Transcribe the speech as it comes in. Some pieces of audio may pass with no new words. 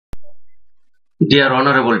Dear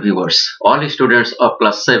honorable viewers, all students of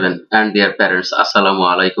class 7 and their parents, Assalamu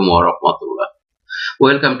alaikum wa rahmatullah.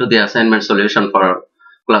 Welcome to the assignment solution for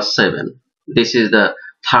class 7. This is the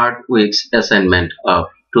third week's assignment of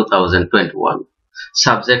 2021.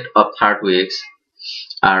 Subject of third weeks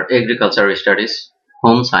are agricultural studies,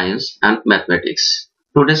 home science and mathematics.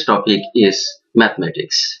 Today's topic is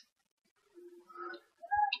mathematics.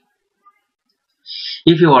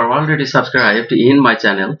 If you are already subscribed in my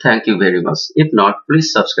channel, thank you very much. If not,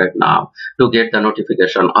 please subscribe now to get the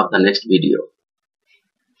notification of the next video.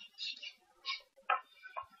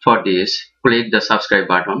 For this, click the subscribe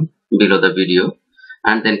button below the video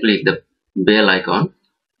and then click the bell icon.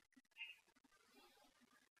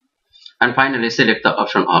 And finally, select the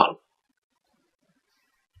option all.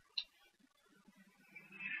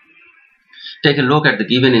 Take a look at the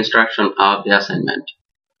given instruction of the assignment.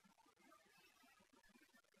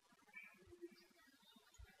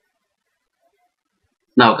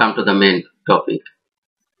 Now come to the main topic.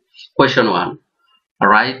 Question 1.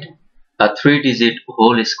 Write a 3-digit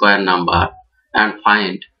whole square number and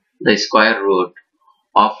find the square root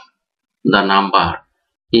of the number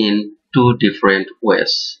in two different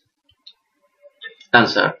ways.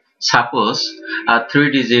 Answer. Suppose a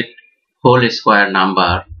 3-digit whole square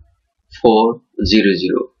number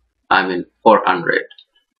 400.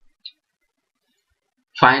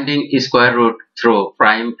 Finding square root through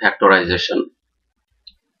prime factorization.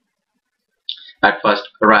 At first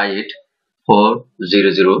write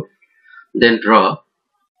 400, then draw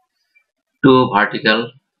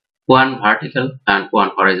one vertical and one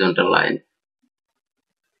horizontal line.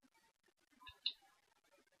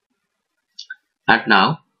 And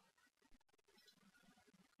now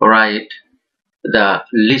write the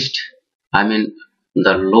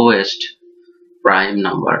lowest prime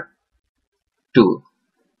number 2.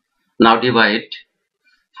 Now divide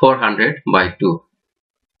 400 by 2.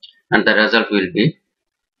 And the result will be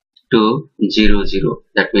 200,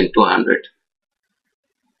 that means 200.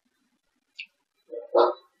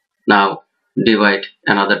 Now divide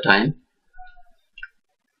another time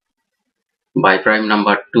by prime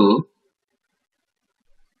number 2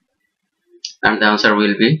 and the answer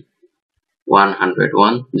will be 100.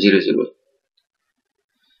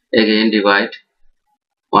 Again divide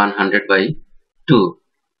 100 by 2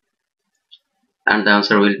 and the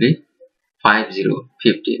answer will be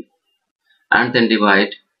 15. And then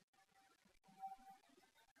divide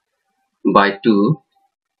by 2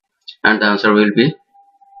 and the answer will be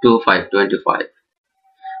 25.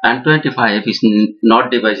 And 25 is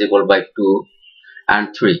not divisible by 2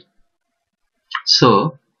 and 3.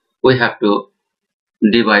 So we have to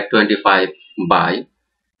divide 25 by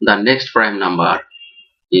the next prime number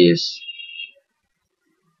is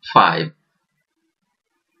 5.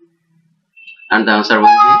 And the answer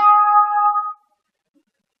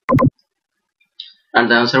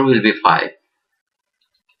will be 5.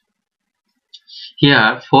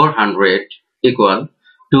 Here 400 equal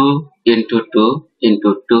 2 into 2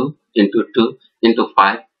 into 2 into 2 into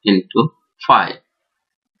 5 into 5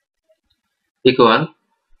 equal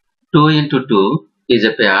 2 into 2 is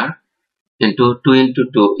a pair into 2 into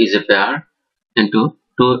 2 is a pair into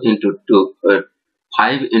 2 into 2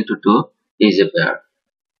 5 into 2 is a pair.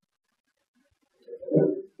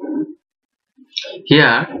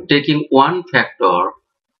 Here, taking one factor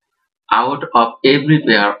out of every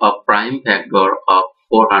pair of prime factor of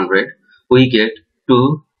 400, we get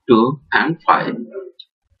 2, 2 and 5.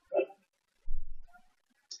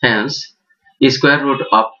 Hence, square root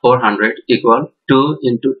of 400 equal 2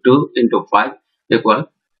 into 2 into 5 equal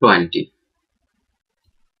 20.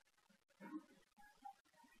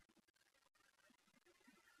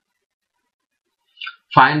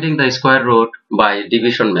 Finding the square root by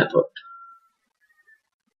division method.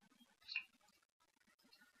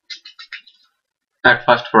 At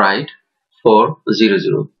first write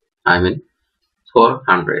 400,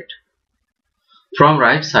 400. From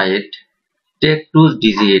right side, take 2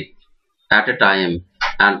 digits at a time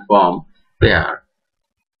and form pair.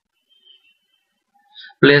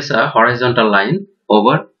 Place a horizontal line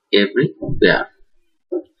over every pair.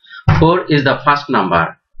 4 is the first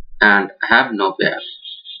number and have no pair.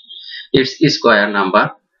 Its square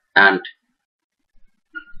number and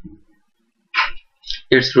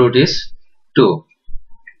its root is 2.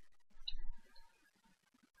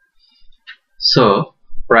 So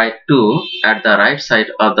write 2 at the right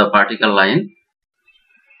side of the vertical line.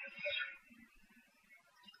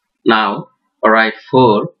 Now write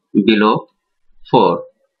 4 below 4.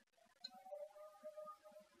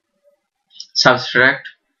 Subtract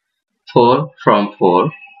 4 from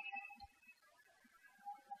 4.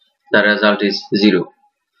 The result is 0.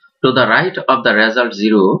 To the right of the result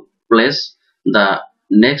 0, place the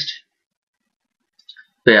next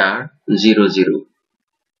pair 0, 0.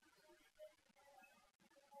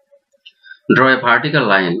 Draw a vertical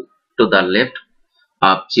line to the left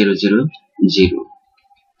of 0, 0, 0.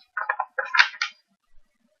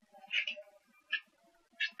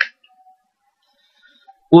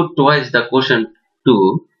 Put twice the quotient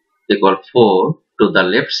 2 equal 4 to the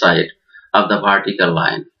left side of the vertical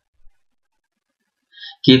line.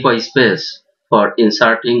 Keep a space for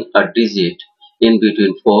inserting a digit in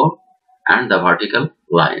between 4 and the vertical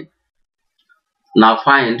line. Now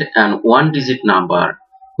find an one-digit number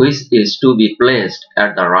which is to be placed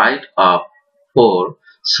at the right of 4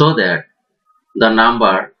 so that the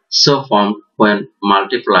number so formed when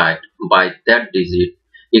multiplied by that digit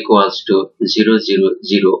equals to 0, 0,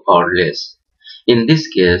 0 or less. In this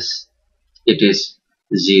case, it is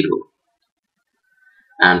 0.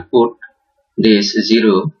 And put this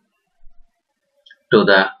 0 to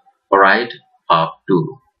the right of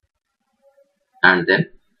 2 and then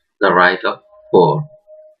the right of 4.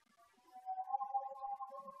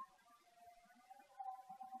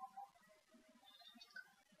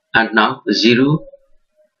 And now 0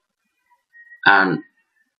 and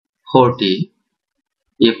 40,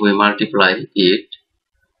 if we multiply it,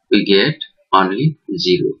 we get only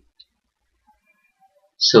 0.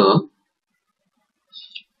 So,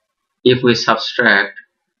 if we subtract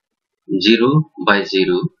 0 by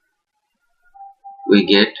 0, we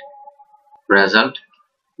get result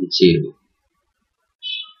 0.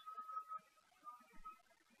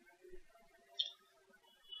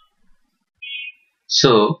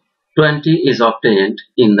 So 20 is obtained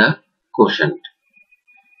in the quotient.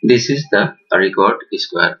 This is the required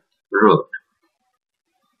square root.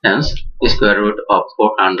 Hence, square root of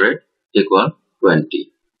 400 equal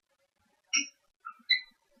 20.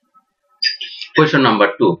 Question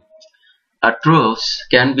number 2. A troughs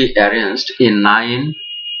can be arranged in 9,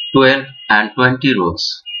 12 and 20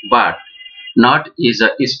 rows, but not is a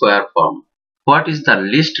square form. What is the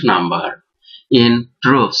least number in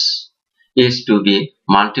troughs is to be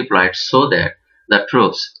multiplied so that the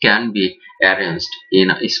troughs can be arranged in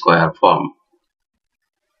a square form?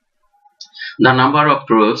 The number of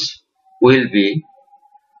troughs will be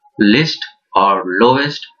least or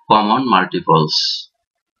lowest common multiples,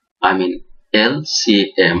 I mean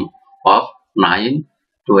LCM of 9,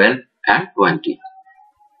 12 and 20.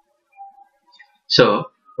 So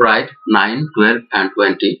write 9, 12 and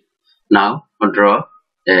 20. Now draw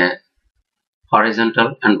a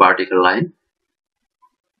horizontal and vertical line.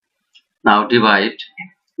 Now divide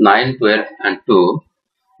 9, 12 and 2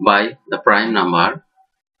 by the prime number.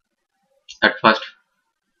 At first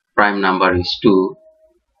prime number is 2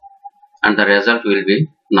 and the result will be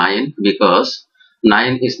 9 because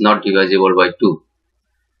 9 is not divisible by 2,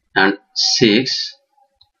 and 6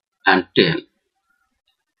 and 10.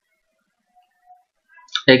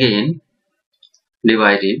 Again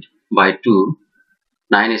divided by 2,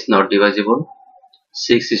 9 is not divisible,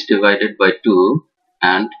 6 is divided by 2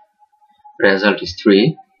 and result is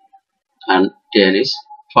 3 and 10 is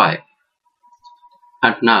 5.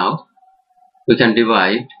 And now we can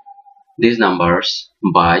divide these numbers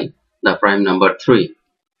by the prime number 3.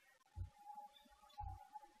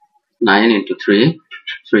 9 into 3,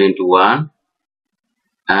 3 into 1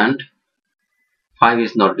 and 5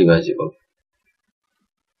 is not divisible.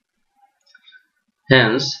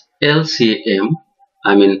 Hence LCM,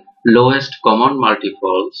 I mean lowest common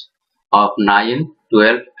multiples of 9,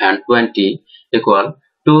 12 and 20 equal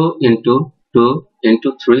 2 into 2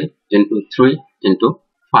 into 3 into 3 into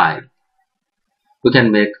 5. We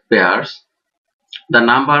can make pairs. The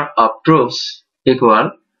number of troughs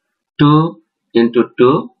equal 2 into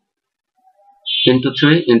 2 into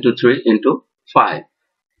 3 into 3 into 5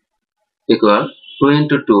 equal 2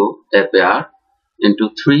 into 2 a pair into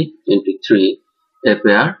 3 into 3 a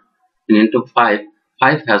pair and into 5.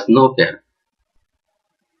 5 has no pair.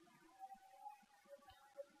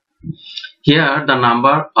 Here the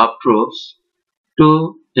number of troughs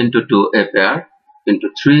 2 into 2 a pair into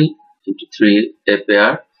 3 into 3 a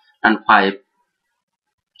pair and 5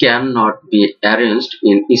 cannot be arranged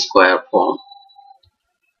in square form.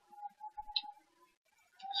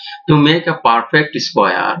 To make a perfect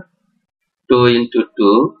square, 2 into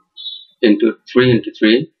 2 into 3 into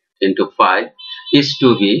 3 into 5 is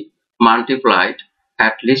to be multiplied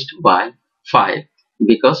at least by 5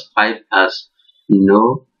 because 5 has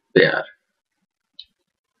no pair.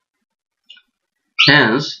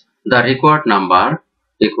 Hence, the required number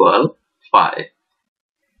equal 5.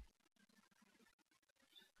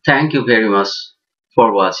 Thank you very much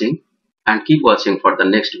for watching and keep watching for the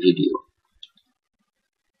next video.